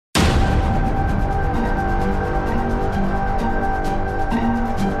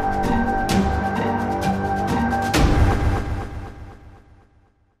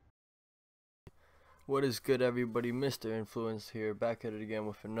What is good, everybody? Mr. Influence here, back at it again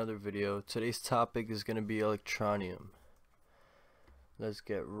with another video. Today's topic is going to be Electroneum. Let's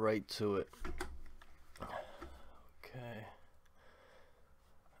get right to it. Okay.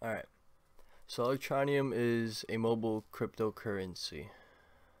 Alright. So Electroneum is a mobile cryptocurrency.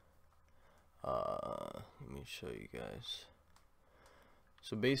 Let me show you guys.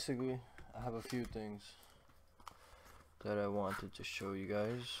 So basically, I have a few things that I wanted to show you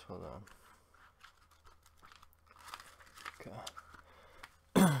guys. Hold on. Okay.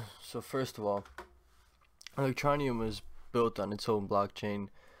 So first of all, Electroneum is built on its own blockchain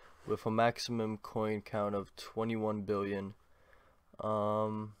with a maximum coin count of 21 billion.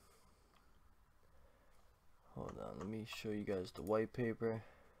 Hold on, let me show you guys the white paper.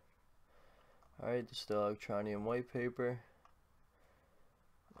 Alright, this is the Electroneum white paper.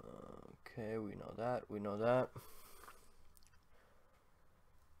 Okay, we know that.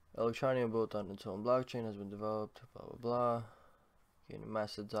 Electroneum built on its own blockchain has been developed, blah blah blah. Gaining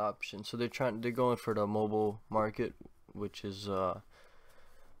mass adoption. So they're going for the mobile market, which is via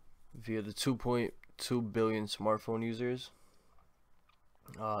the 2.2 billion smartphone users.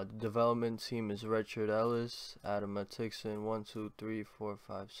 The development team is Richard Ellis, Adam Matixon, 1, 2, 3, 4,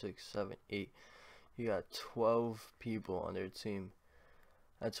 5, 6, 7, 8. You got 12 people on their team.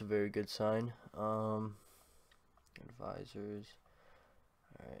 That's a very good sign. Advisors.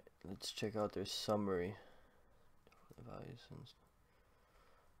 Alright, let's check out their summary.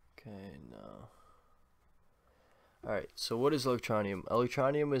 Okay, no. Alright, so what is Electroneum?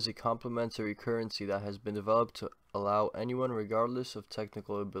 Electroneum is a complementary currency that has been developed to allow anyone, regardless of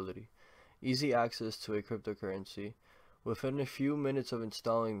technical ability, easy access to a cryptocurrency. Within a few minutes of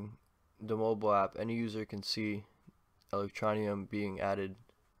installing the mobile app, any user can see Electroneum being added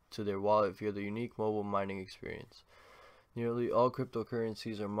to their wallet via the unique mobile mining experience. Nearly all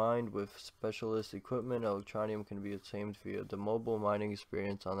cryptocurrencies are mined with specialist equipment. Electroneum can be obtained via the mobile mining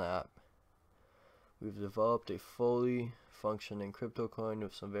experience on the app. We've developed a fully functioning crypto coin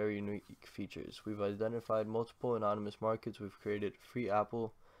with some very unique features. We've identified multiple anonymous markets. We've created a free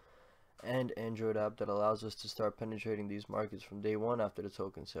Apple and Android app that allows us to start penetrating these markets from day one after the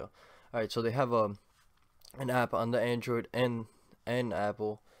token sale. Alright, so they have an app on the Android and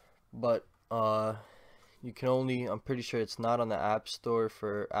Apple, but you can only, I'm pretty sure it's not on the App Store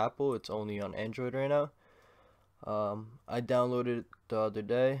for Apple, it's only on Android right now. I downloaded it the other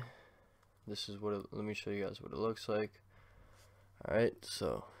day. This is what let me show you guys what it looks like. Alright,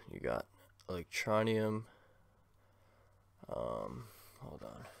 so you got Electroneum. Hold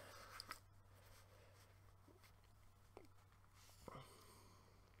on.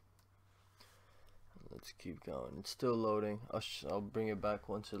 Let's keep going. It's still loading. I'll bring it back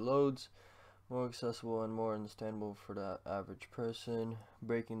once it loads. More accessible and more understandable for the average person.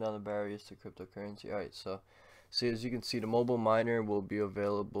 Breaking down the barriers to cryptocurrency. Alright, so see, as you can see, the mobile miner will be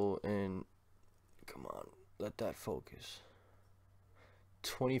available in, come on, let that focus,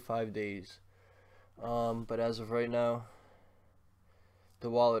 25 days. But as of right now, the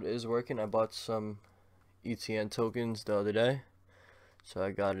wallet is working. I bought some ETN tokens the other day, so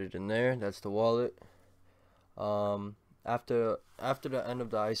I got it in there. That's the wallet. After the end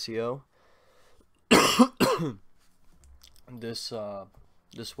of the ICO, this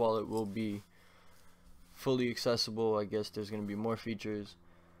wallet will be fully accessible. I guess there's going to be more features.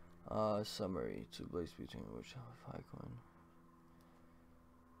 Summary to place between which high coin.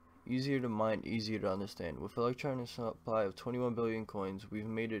 Easier to mine, easier to understand. With electronic supply of 21 billion coins, we've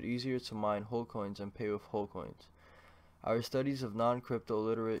made it easier to mine whole coins and pay with whole coins. Our studies of non-crypto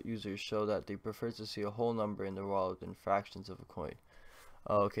literate users show that they prefer to see a whole number in their wallet than fractions of a coin.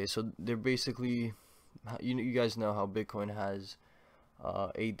 Okay, so they're basically, you guys know how Bitcoin has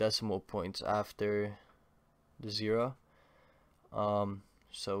 8 decimal points after the 0.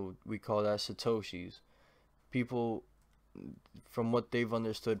 So we call that Satoshis. People, from what they've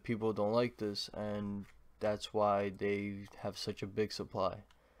understood, people don't like this, and that's why they have such a big supply.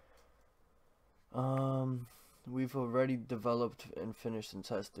 We've already developed and finished and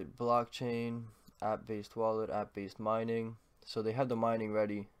tested blockchain, app-based wallet, app-based mining. So they have the mining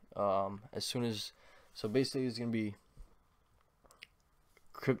ready. As soon as, so basically it's gonna be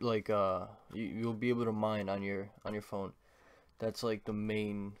you'll be able to mine on your phone. That's like the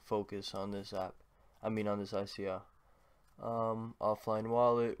main focus on this app. I mean on this ICO. Offline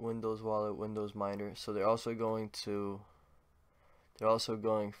wallet, Windows miner. So they're also going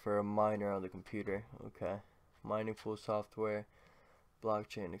for a miner on the computer. Okay. Mining full software,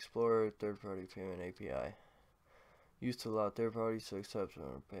 blockchain explorer, third-party payment API. Used to allow third parties to accept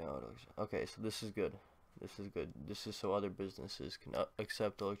or pay out. Okay, so this is good. This is good. This is so other businesses can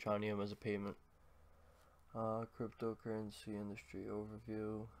accept Electroneum as a payment. Cryptocurrency industry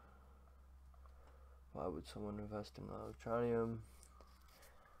overview. Why would someone invest in Electroneum?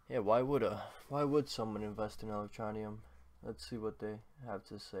 Yeah, why would someone invest in Electroneum? Let's see what they have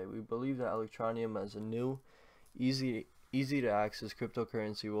to say. We believe that Electroneum as a new, easy to access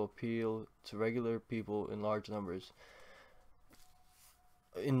cryptocurrency will appeal to regular people in larger numbers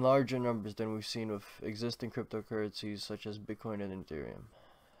than we've seen with existing cryptocurrencies such as Bitcoin and Ethereum.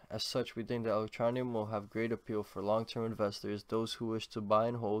 As such, we think that Electroneum will have great appeal for long-term investors, those who wish to buy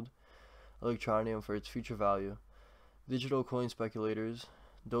and hold Electroneum for its future value, digital coin speculators,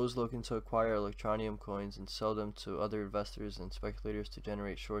 those looking to acquire Electroneum coins and sell them to other investors and speculators to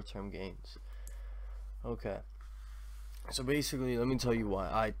generate short-term gains. Okay, so basically, let me tell you why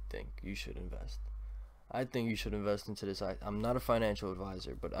I think you should invest. I think you should invest into this. I'm not a financial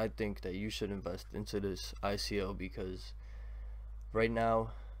advisor, but I think that you should invest into this ICO because right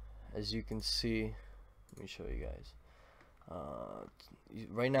now, as you can see, let me show you guys.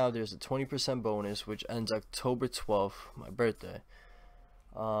 Right now there's a 20% bonus which ends October 12th, my birthday.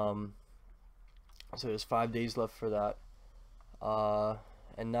 So there's 5 days left for that.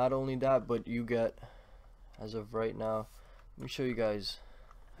 And not only that, but you get, as of right now, let me show you guys.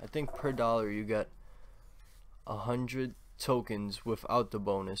 I think per dollar you get 100 tokens without the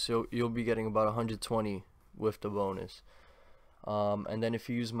bonus. So you'll be getting about 120 with the bonus. And then if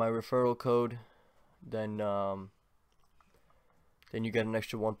you use my referral code, then you get an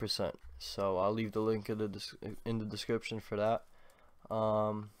extra 1%. So I'll leave the link in the description for that.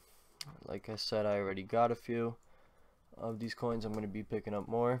 Like I said, I already got a few of these coins. I'm going to be picking up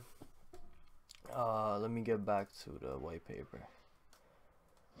more. Let me get back to the white paper.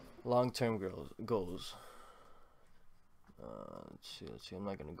 Long-term goals. Let's see. I'm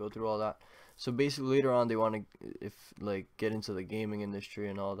not gonna go through all that. So basically, later on, they want to get into the gaming industry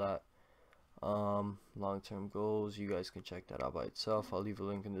and all that. Long-term goals. You guys can check that out by itself. I'll leave a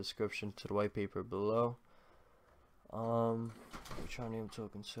link in the description to the white paper below. Electroneum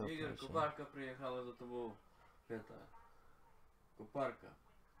token sale Игорь, pricing. купарка приехала за тобой. Это. Купарка.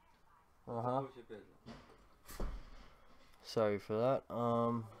 Sorry for that.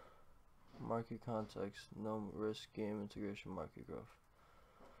 Market context, no risk, game integration, market growth.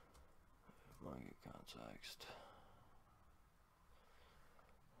 Market context.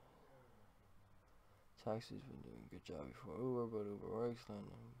 Taxi's been doing a good job before Uber, but Uber works. Then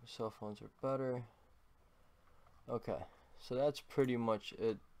cell phones are better. Okay, so that's pretty much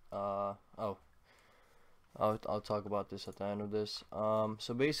it. I'll talk about this at the end of this.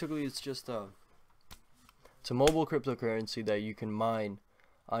 So basically, it's just it's a mobile cryptocurrency that you can mine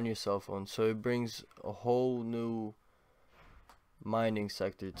on your cell phone. So it brings a whole new mining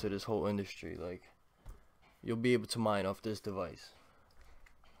sector to this whole industry. Like, you'll be able to mine off this device.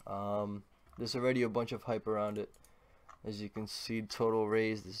 There's already a bunch of hype around it. As you can see, total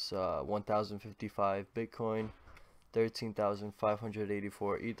raised is 1,055 Bitcoin,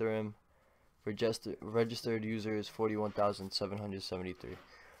 13,584 Ethereum. Registered users 41,773.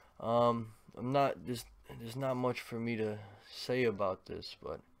 There's not much for me to say about this,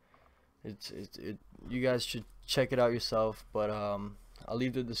 but you guys should check it out yourself. But I'll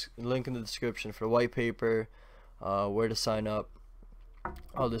leave the link in the description for the white paper, where to sign up,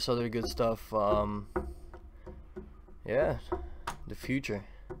 all this other good stuff. Yeah, the future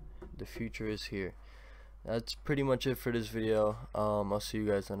is here. That's pretty much it for this video. I'll see you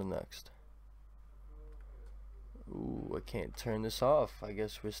guys on the next. Ooh, I can't turn this off. I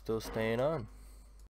guess we're still staying on.